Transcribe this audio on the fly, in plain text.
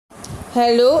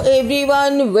Hello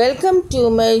everyone, welcome to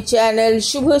my channel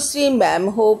Subhasri Ma'am.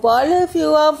 Hope all of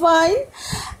you are fine.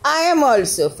 I am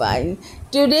also fine.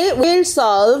 Today we will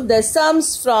solve the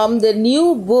sums from the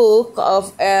new book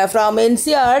of from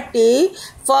NCERT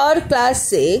for class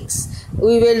 6.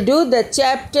 We will do the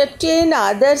chapter 10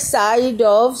 other side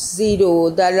of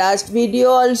 0. The last video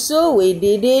also we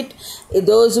did it.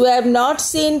 Those who have not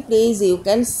seen, please you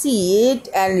can see it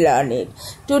and learn it.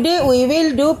 Today we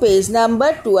will do page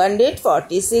number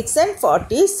 246 and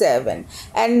 47.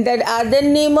 And the other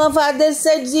name of other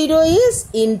side 0 is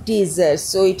integers.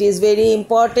 So it is very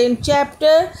important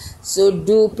chapter. So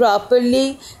do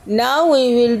properly. Now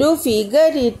we will do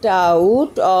figure it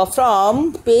out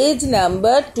from page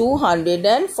number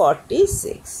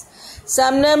 246.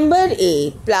 Sum number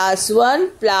A,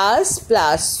 +1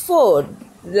 plus 4.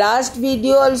 Last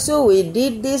video also we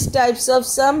did these types of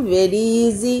sum, very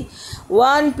easy.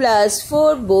 1 plus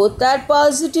 4, both are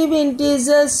positive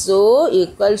integers, so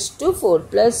equals to 4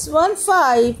 plus 1,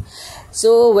 5.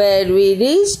 So where we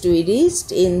reached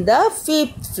in the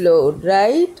 5th floor,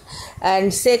 right?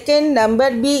 And second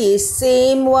number B is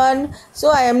same one.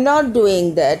 So I am not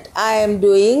doing that. I am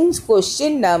doing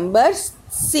question number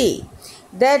C.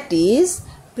 That is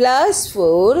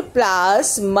 +4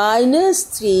 plus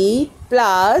 -3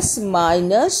 plus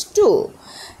 -2.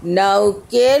 Now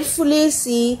carefully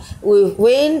see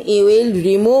when you will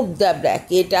remove the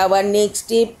bracket. Our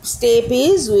next step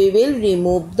is we will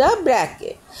remove the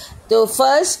bracket. So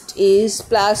first is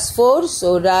 +4.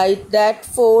 So write that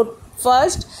 4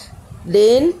 first.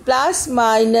 Then plus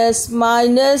minus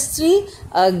 -3,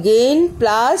 again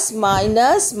plus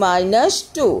minus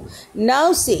 -2.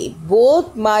 Now see,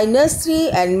 both -3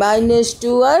 and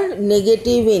 -2 are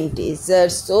negative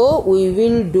integers, so we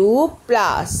will do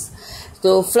plus.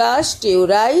 So first you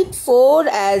write 4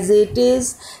 as it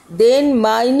is, then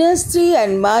 -3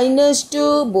 and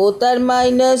 -2 both are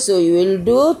minus, so you will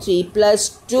do 3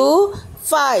 plus 2,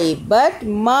 5, but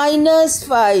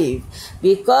 -5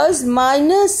 because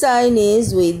minus sign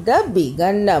is with the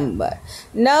bigger number.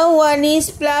 Now one is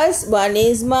plus, one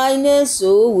is minus,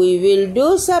 so we will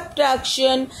do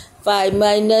subtraction. 5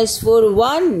 minus 4,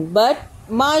 1, but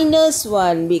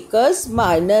 -1 because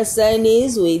minus sign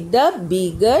is with the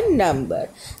bigger number.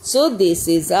 So this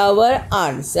is our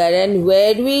answer. And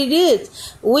where we reach?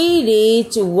 We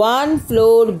reach 1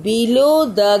 floor below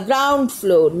the ground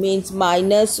floor, means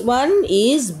 -1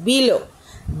 is below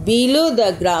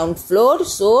the ground floor,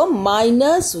 so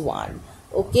 -1.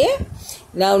 Okay.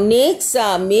 Now next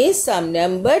sum is sum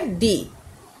number D.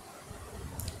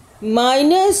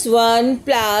 -1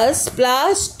 plus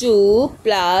 +2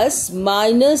 plus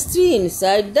 -3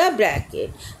 inside the bracket.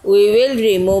 We will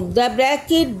remove the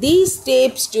bracket. These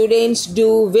steps students do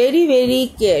very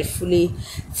carefully.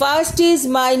 First is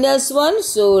 -1,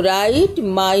 so write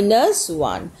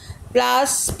 -1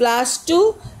 plus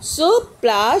 +2, so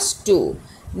 +2.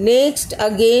 Next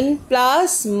again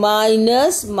plus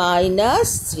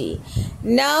 -3.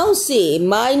 Now say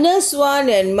 -1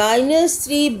 and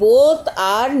 -3 both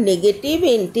are negative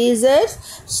integers,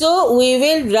 so we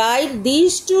will write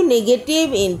these two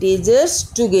negative integers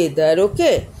together.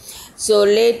 Okay, so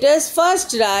let us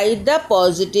first write the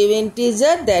positive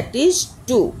integer, that is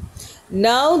 2.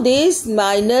 Now this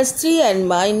 -3 and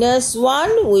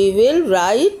 -1 we will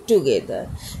write together.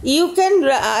 You can,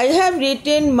 I have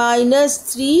written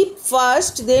 -3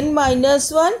 first, then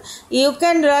 -1. You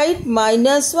can write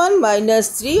 -1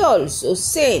 -3 also,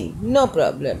 same, no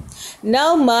problem.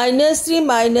 Now -3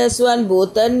 -1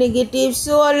 both are negative,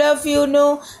 so all of you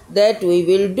know that we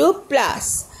will do plus.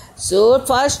 So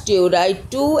first you write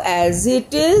 2 as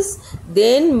it is,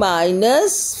 then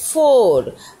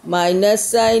 -4. Minus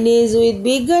sign is with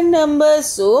bigger number,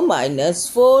 so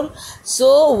 -4.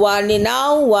 So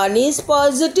now one is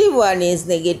positive, one is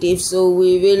negative, so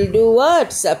we will do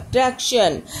what?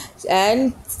 Subtraction.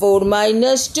 And 4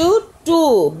 minus 2,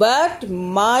 2, but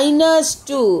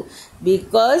 -2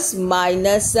 because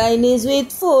minus sign is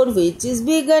with 4, which is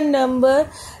bigger number.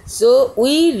 So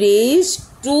we reach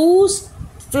 2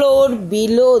 floor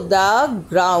below the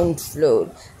ground floor.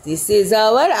 This is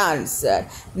our answer.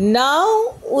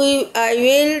 Now I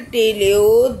will tell you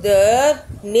the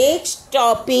next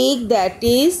topic, that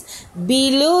is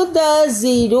below the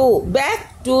 0, back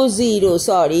to 0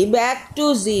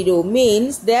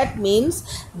 means, that means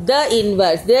the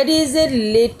inverse. There is a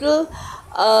little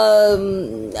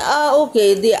okay,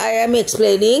 I am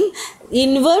explaining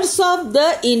inverse of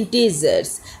the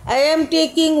integers. I am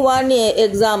taking one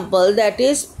example, that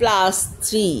is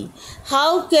 +3.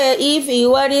 How can, if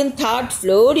you are in 3rd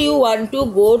floor, you want to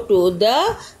go to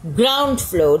the ground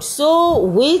floor, so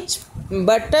which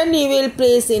button you will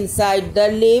press inside the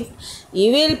lift,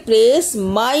 you will press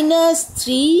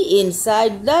 -3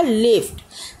 inside the lift.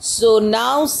 So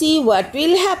now see what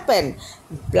will happen.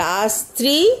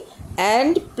 +3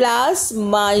 and plus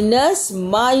minus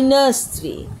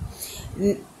 -3.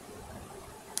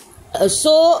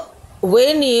 So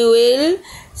when you will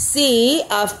see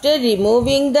after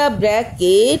removing the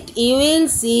bracket, you will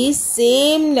see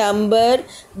same number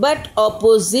but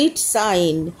opposite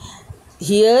sign.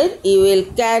 Here you will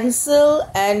cancel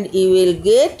and you will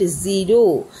get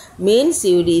 0. Means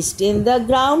you reached in the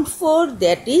ground floor,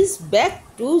 that is back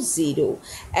to 0.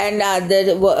 And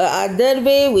other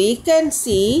way we can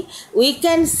see, we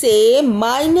can say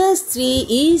 -3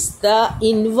 is the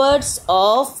inverse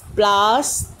of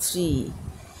 +3.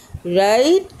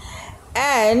 Right?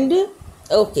 And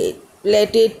okay,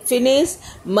 let it finish.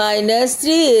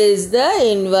 -3 is the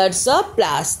inverse of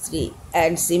 +3.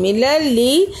 And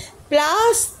similarly,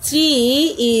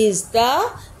 +3 is the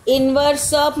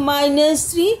inverse of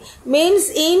 -3. Means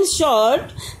in short,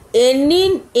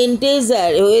 any integer,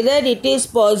 whether it is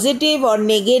positive or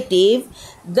negative,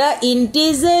 the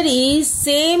integer is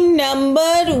same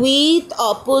number with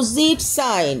opposite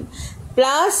sign.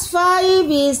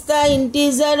 +5 is the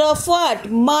integer of what?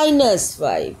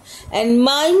 -5. And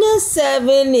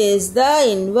 -7 is the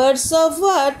inverse of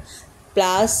what?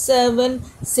 +7.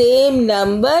 Same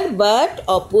number but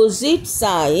opposite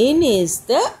sign is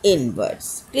the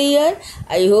inverse. Clear?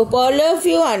 I hope all of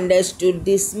you understood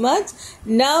this much.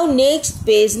 Now next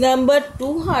page number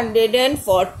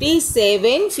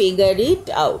 247, figure it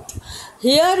out.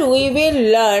 Here we will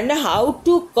learn how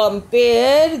to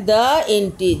compare the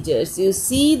integers. You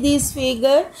see this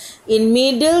figure? In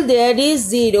middle there is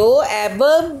 0,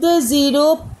 above the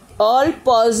 0 all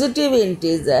positive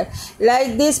integer. Like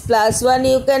this +1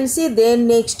 you can see, then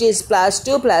next is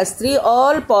 +2, +3,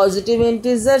 all positive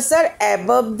integers are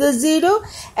above the 0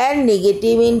 and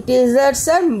negative integers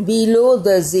are below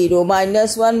the 0.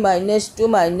 -1, -2,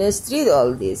 -3,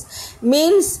 all this.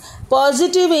 Means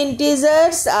positive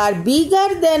integers are bigger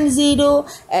than 0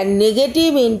 and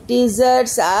negative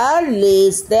integers are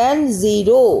less than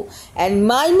 0. And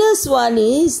 -1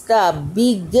 is the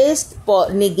biggest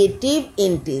negative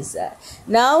integer.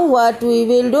 Now what we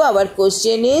will do, our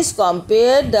question is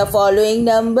compare the following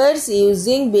numbers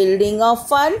using building of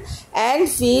fun and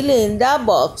fill in the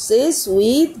boxes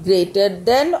with greater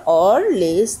than or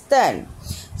less than.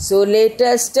 So let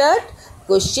us start.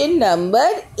 Question number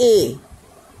A.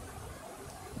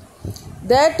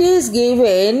 That is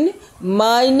given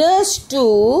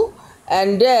 -2 and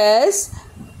dash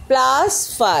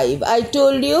 +5. I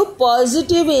told you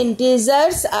positive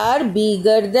integers are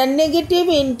bigger than negative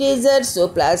integers. So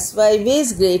 +5 is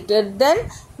greater than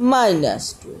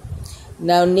 -2.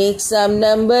 Now next sum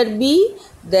number B.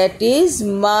 That is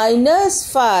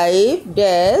 -5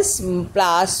 dash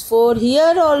 +4.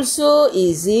 Here also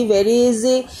easy, very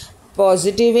easy.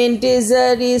 Positive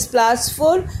integer is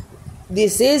 +4.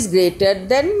 This is greater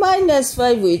than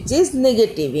 -5, which is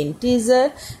negative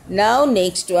integer. Now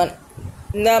next one,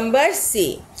 number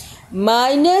C.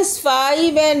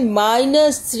 -5 and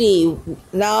 -3.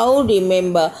 Now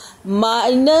remember,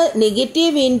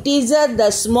 negative integer,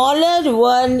 the smaller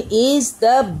one is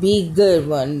the bigger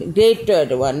one, greater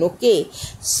one. Okay.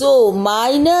 So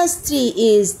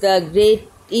 -3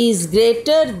 is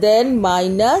greater than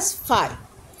 -5.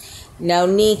 Now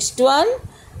next one,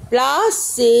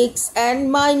 +6 and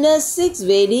 -6,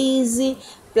 very easy.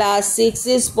 +6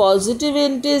 is positive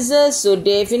integer, so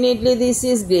definitely this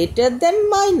is greater than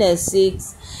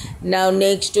 -6. Now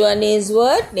next one is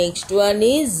what? Next one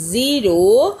is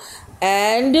 0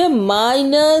 and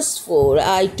 -4.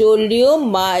 I told you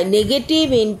my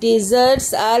negative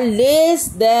integers are less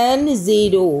than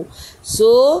 0.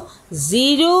 So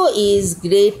 0 is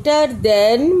greater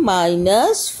than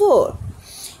 -4.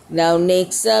 Now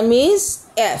next sum is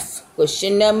F.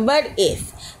 Question number F.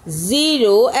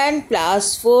 0 and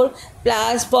 +4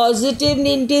 plus positive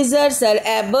integers are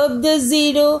above the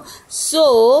 0. So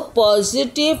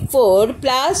 +4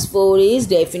 plus 4 is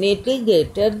definitely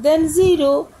greater than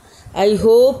 0. I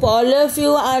hope all of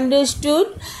you understood.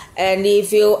 And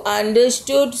if you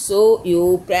understood, so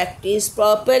you practice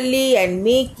properly and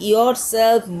make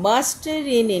yourself master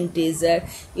in integer.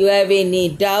 You have any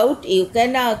doubt, you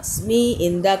can ask me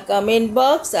in the comment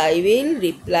box. I will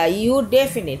reply you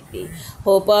definitely.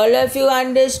 Hope all of you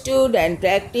understood and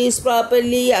practice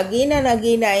properly. Again and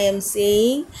again I am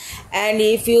saying. And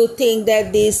if you think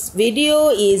that this video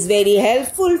is very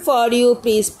helpful for you,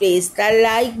 please press the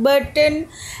like button.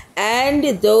 And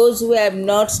those who have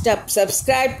not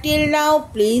subscribed till now,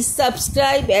 please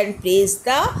subscribe and press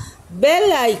the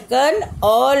bell icon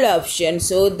all option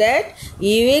so that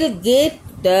you will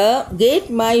get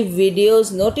my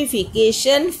videos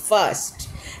notification first,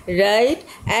 right?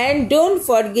 And don't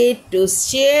forget to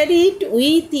share it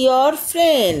with your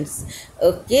friends.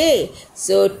 Okay,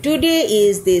 so today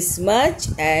is this much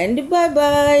and bye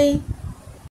bye.